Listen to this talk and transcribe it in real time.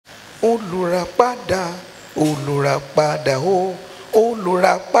olùràpadà, olùràpadà o,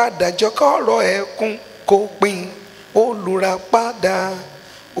 olùràpadà jẹ́ kọ́rọ̀ ẹkún kó pin. Olùràpadà,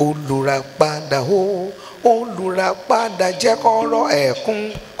 olùràpadà o, olùràpadà jẹ́ kọ́rọ̀ ẹkún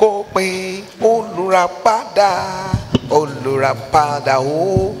kó pin. Olùràpadà, olùràpadà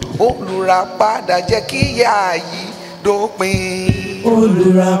o, olùràpadà jẹ́ kíyà yìí dópin.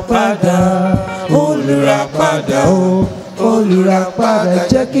 Olùràpadà, olùràpadà o, olùràpadà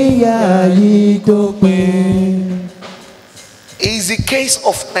jẹ́ kíyà yìí dópin. It's the case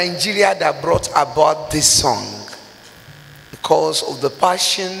of Nigeria that brought about this song because of the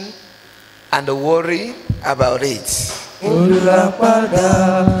passion and the worry about it. Olùràpadà,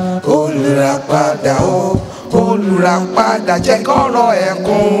 olùràpadà o, olùràpadà jẹ́ kọ́rọ̀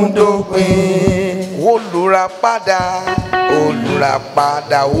ẹkún dópin. Olùràpadà,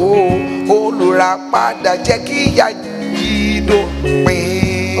 olùràpadà o, olùràpadà jẹ́ kíyà yìí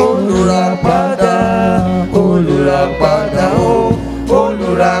dópin. Olùràpadà, olùràpadà o,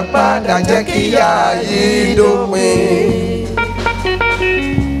 olùràpadà jẹ́ kíyà yìí dópin.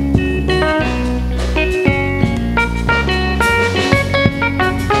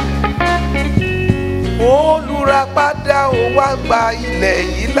 Olùràpadà o, wá gba ilẹ̀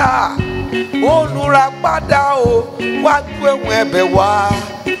yìí là. Olùràpadà o, wá gbẹ̀wọ̀n ẹ̀bẹ̀ wá.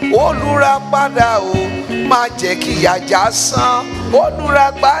 Olùràpadà o, má jẹ́ kí ìyà sán.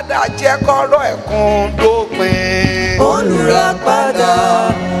 Olùràpadà jẹ́ kọ́rọ̀ ẹkún dópin. Olùràpadà,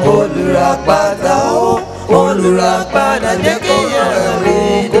 olùràpadà o, olùràpadà jẹ́ kí ìyà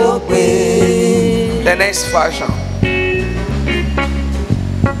dópin. The next version.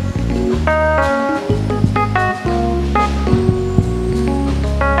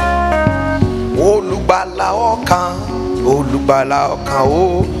 Olùgbàlà ọkàn, olùgbàlà ọkàn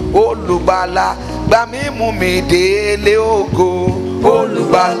o, olùgbàlà gbà mí mú mi délé ògo.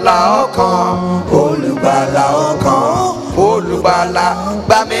 Olùgbàlà ọkàn, olùgbàlà ọkàn, olùgbàlà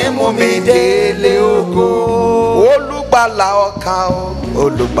gbà mí mú mi délé ògo. Olùgbàlà ọkàn o,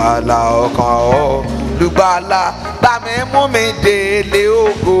 olùgbàlà ọkàn o, olùgbàlà gbà mí mú mi délé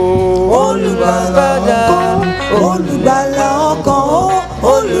ògo. Olùràpadà, olùgbàlà ọkàn o,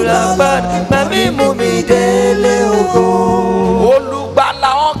 olùràpadà gbà mí mú mi délé ògo. Olùgbàlà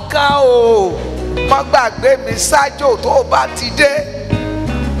ọkàn o, má gbàgbé mi ṣáájú tó bá ti dé.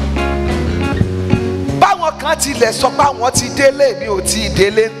 Báwọn kan tilẹ̀ sọ pé àwọn ti délé, mi ò tí ì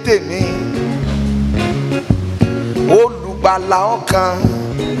délé ń tèmi. Olùgbàlà ọkàn,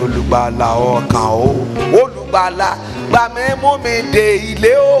 olùgbàlà ọkàn o, olùgbàlà gbà mí mú mi dé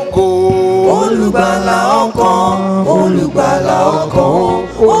ilé ògo. Olùgbàlà ọkàn, olùgbàlà ọkàn o,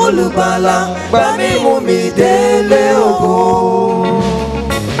 olùgbàlà gbà mí mú mi délé ògo.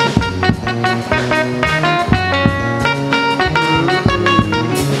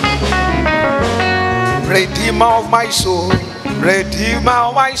 Redeemer of my soul, Redeemer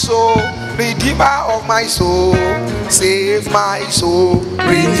of my soul, Redeemer of my soul, save my soul.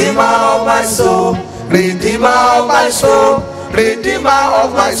 Redeemer of my soul, Redeemer of my soul, Redeemer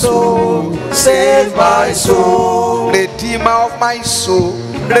of my soul, save my soul. Redeemer of my soul,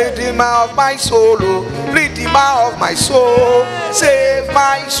 Redeemer of my soul, Redeemer of my soul, save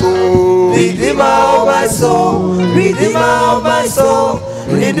my soul. Redeemer of my soul, Redeemer of my soul,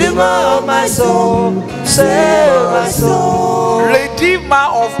 Redeemer of my soul, save my soul. Redeemer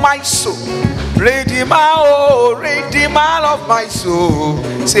of my soul, Redeemer, oh, Redeemer of my soul,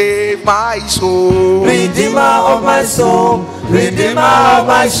 save my soul. Redeemer of my soul, Redeemer of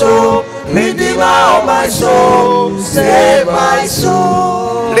my soul, Redeemer of my soul, save my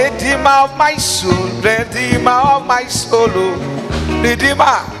soul. Redeemer of my soul, Redeemer of my soul,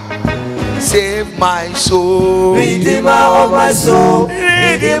 Redeemer, save my soul. Redeemer of my soul,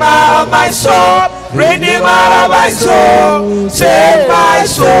 Redeemer of my soul, Redeemer of my soul, save my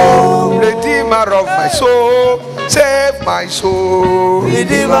soul. Redeemer of my soul, save my soul.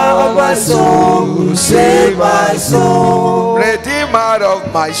 Redeemer of my soul, save my soul. Redeemer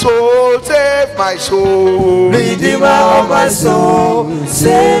of my soul, save my soul. Redeemer of my soul,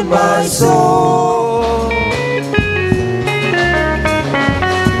 save my soul.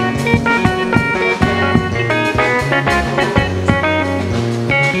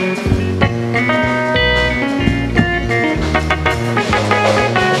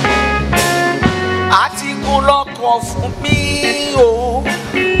 Fún mi o,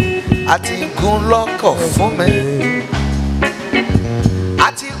 àti gun lọ́kọ̀ fún mi,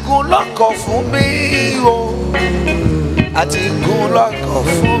 àti gun lọ́kọ̀ fún mi o, àti gun lọ́kọ̀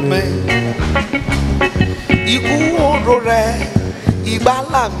fún mi. Ikú oró rẹ̀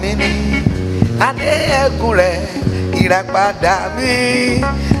ìgbàlà mi ni, adé ẹ̀gún rẹ̀ ìràpadà mi,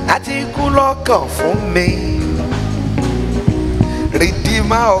 àti lọ́kàn fún mi.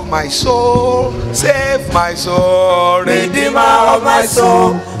 Redeemer of my soul, save my soul. Redeemer of my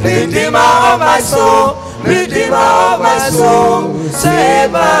soul, Redeemer of my soul, Redeemer of my soul,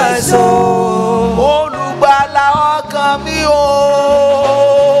 save my soul. Olùgbàlà ọkàn mi o.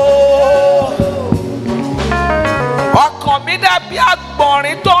 Ọkàn mi dàbí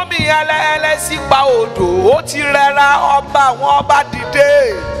àgbọ̀nrín tó mi ẹlẹ́ẹ̀lẹ́ sípa odò. Ó ti rẹra ọba àwọn ọba dìde.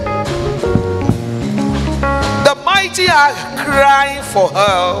 The mighty are crying for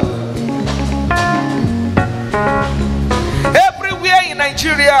help. Everywhere in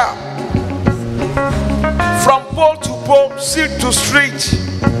Nigeria, from pole to pole, street to street,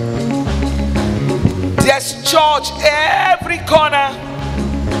 there's church every corner.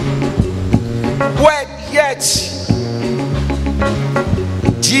 Where yet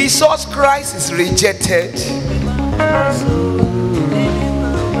Jesus Christ is rejected.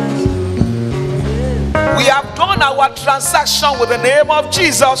 We have done our transaction with the name of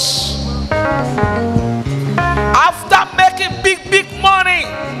Jesus. After making big money,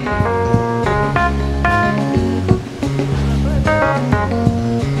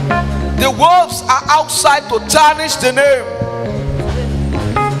 the wolves are outside to tarnish the name.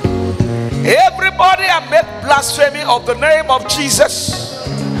 Everybody are make blasphemy of the name of Jesus.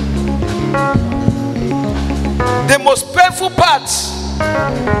 The most painful part,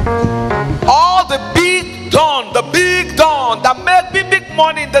 all the big dawn that make big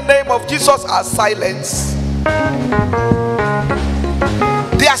money in the name of Jesus are silenced.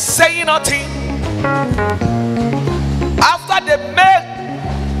 They are saying nothing. After they make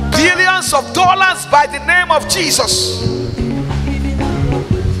billions of dollars by the name of Jesus,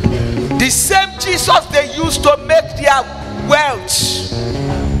 the same Jesus they used to make their wealth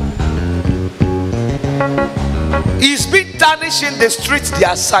is being tarnished in the streets. They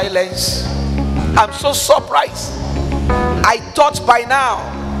are silenced. I'm so surprised. I thought by now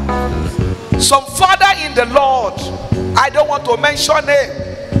some father in the Lord, I don't want to mention it,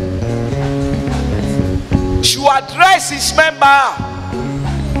 should address his member.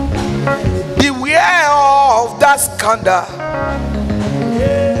 Beware of that scandal.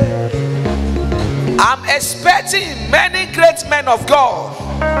 I'm expecting many great men of God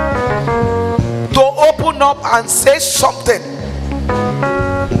to open up and say something.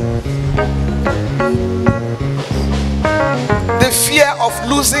 The fear of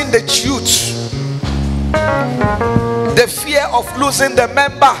losing the youth, the fear of losing the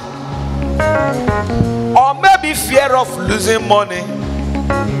member, or maybe fear of losing money,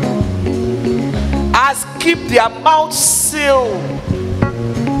 has kept their mouth sealed.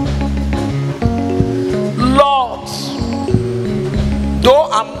 Lord, though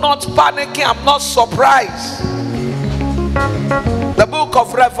I'm not panicking, I'm not surprised. The book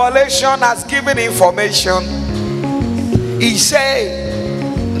of Revelation has given information. He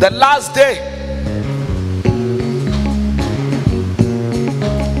said, the last day,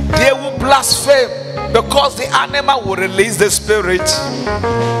 they will blaspheme because the animal will release the spirit.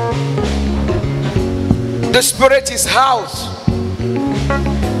 The spirit is housed.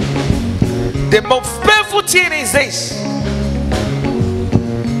 The most painful thing is this: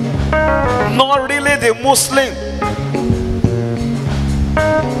 not really the Muslim.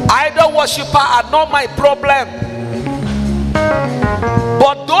 Idol worshiper are not my problem,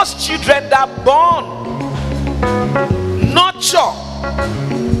 but those children that are born, nurture,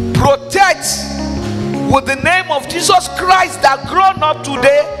 protect with the name of Jesus Christ that grown up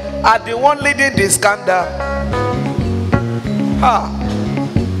today are the one leading the scandal.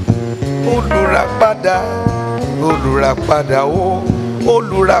 Olùràpadà, olùràpadà,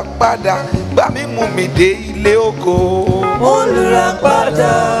 olùràpadà, gbà mí mú mi dé ilé ògo.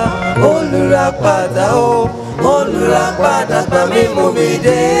 Olùràpadà, olùràpadà, olùràpadà, gbà mí mú mi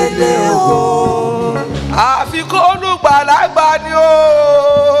dé ilé ògo. Àfi kó olùgbàlà gbà ni o.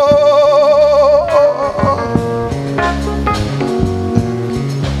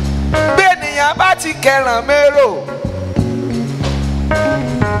 Bẹ́ẹ̀nìyàn bá ti kẹràn mérò,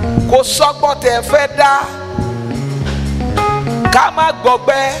 kò sọ́gbọ́n tẹ́ fẹ́ dá, ká má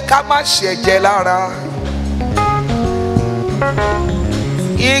gbọgbẹ́, ká má ṣẹ̀jẹ̀ lára.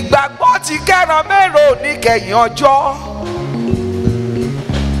 Ìgbàgbọ́ ti kẹràn mérò níkẹyìn ọjọ́.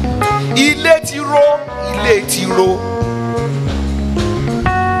 Ilé ti ro, ilé ti ro.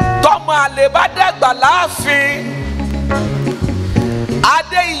 Tọ́mọ àlè bá dàgbà láàfin,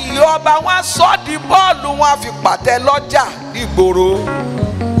 adé ìyí ọba wọn sọ di bọ́ọ̀lù, wọn fi pàtẹ lọ́jà nígboro.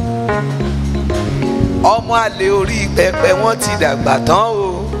 Ọmọ àlè orí pẹpẹ wọn ti dàgbà tán o.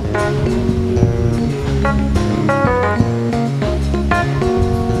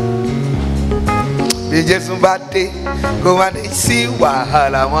 bí Jésù bá dé kò má ní sí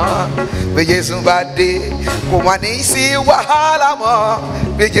wàhálà mọ́. Bí Jésù bá dé kò má ní sí wàhálà mọ́.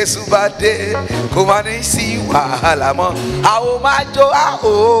 Bí Jésù bá dé kò má ní sí wàhálà mọ́. A ó máa jó, a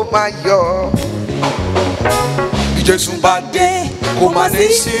ó máa yọ̀. Bí Jésù bá dé kò má ní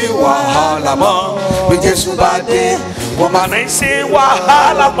sí wàhálà mọ́. Bí Jésù bá dé kò má ní sí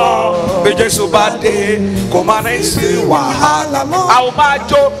wàhálà mọ́. Bí Jésù bá dé kò má ní sí wàhálà mọ́. A ó máa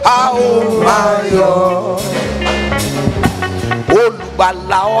jó, a ó máa yọ̀.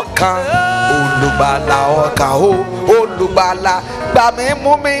 Olùgbàlà ọkàn, olùgbàlà ọkàn o, olùgbàlà gbà mí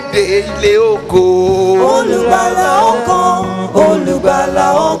mú mi dé ilé ògo. Olùgbàlà ọkàn, olùgbàlà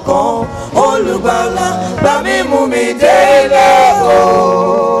ọkàn, olùgbàlà gbà mí mú mi dé ilé ògo.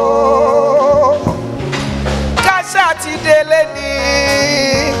 Kásá ti délé ni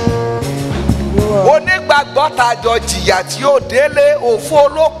onígbàgbọ́ tàjọ jìyà tí ó délé òfo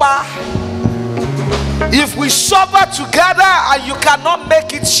ló pa. If we suffer together and you cannot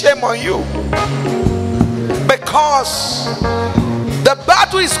make it, shame on you. Because the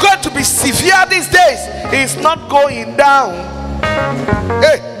battle is going to be severe these days. It's not going down.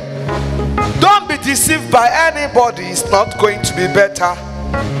 Hey, don't be deceived by anybody. It's not going to be better.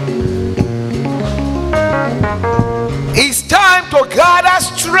 It's time to gather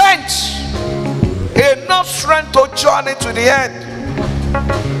strength. Enough strength to journey to the end.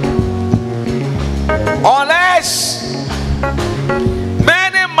 Unless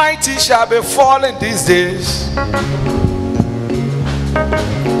many mighty shall be falling these days.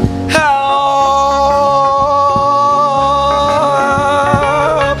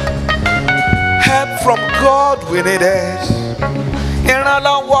 Help, help from God we need it.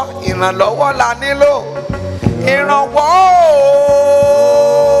 Ìrànlọ́wọ́, ìrànlọ́wọ́ la nílò. Ìrànwọ́.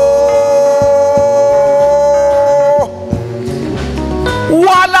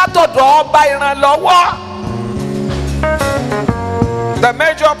 The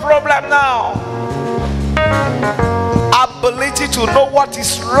major problem now, ability to know what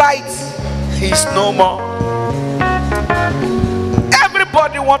is right is no more.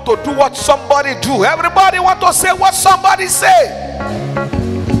 Everybody want to do what somebody do. Everybody want to say what somebody say.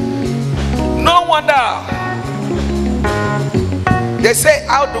 No wonder they say,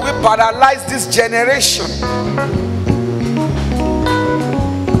 how do we paralyze this generation?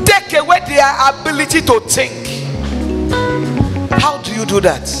 Take away their ability to think. How do you do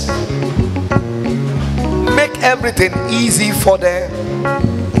that? Make everything easy for them.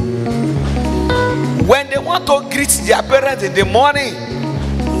 When they want to greet their parents in the morning,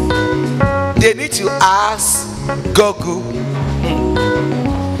 they need to ask Google.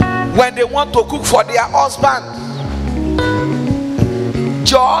 When they want to cook for their husband,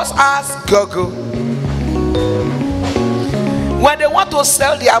 just ask Google. When they want to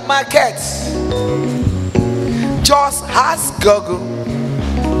sell their market, just ask Google.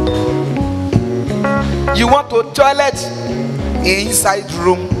 You want to toilet inside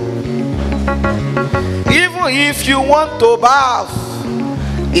room. Even if you want to bath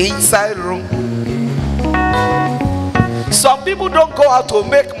inside room. Some people don't go out to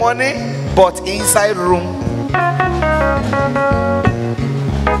make money, but inside room.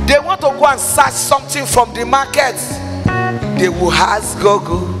 They want to go and search something from the market. They will ask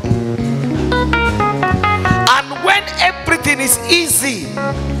Google. And when everything is easy,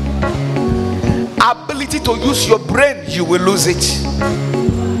 ability to use your brain, you will lose it.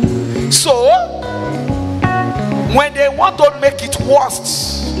 So when they want to make it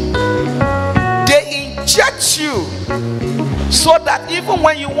worse, they inject you so that even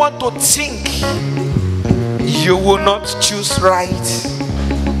when you want to think, you will not choose right.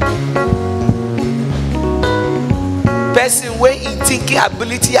 Person where in thinking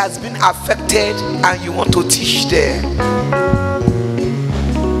ability has been affected and you want to teach them,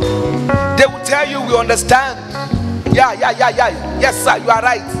 they will tell you, we understand. Yeah. Yes sir, you are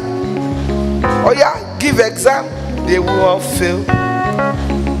right. Oh yeah, give exam. They will all fail.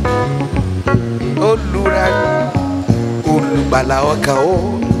 Oh Lord, olùgbàlà ọkàn o,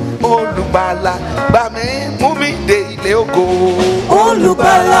 olùgbàlà gbà mí mú mi dé ilé ògo.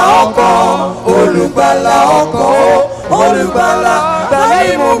 Olùgbàlà ọkàn, olùgbàlà ọkàn, olùgbàlà gbà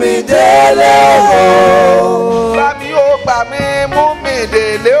mí mú mi dé ilé ògo. Gbà mí o, gbà mí mú mi dé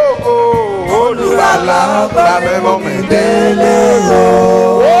ilé ògo. Olùgbàlà gbà mí mú mi dé ilé ògo.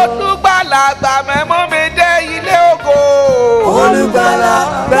 Olùgbàlà gbà mí mú mi dé ilé ògo. Olùgbàlà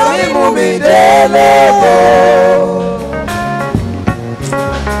gbà mí mú mi dé ilé ògo.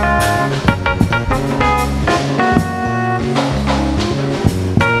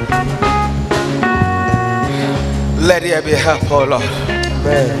 Let there be help, oh Lord.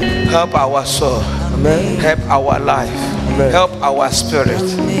 Amen. Help our soul. Amen. Help our life. Amen. Help our spirit.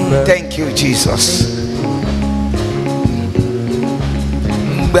 Amen. Thank you, Jesus.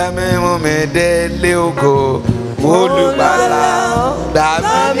 Olùgbàmí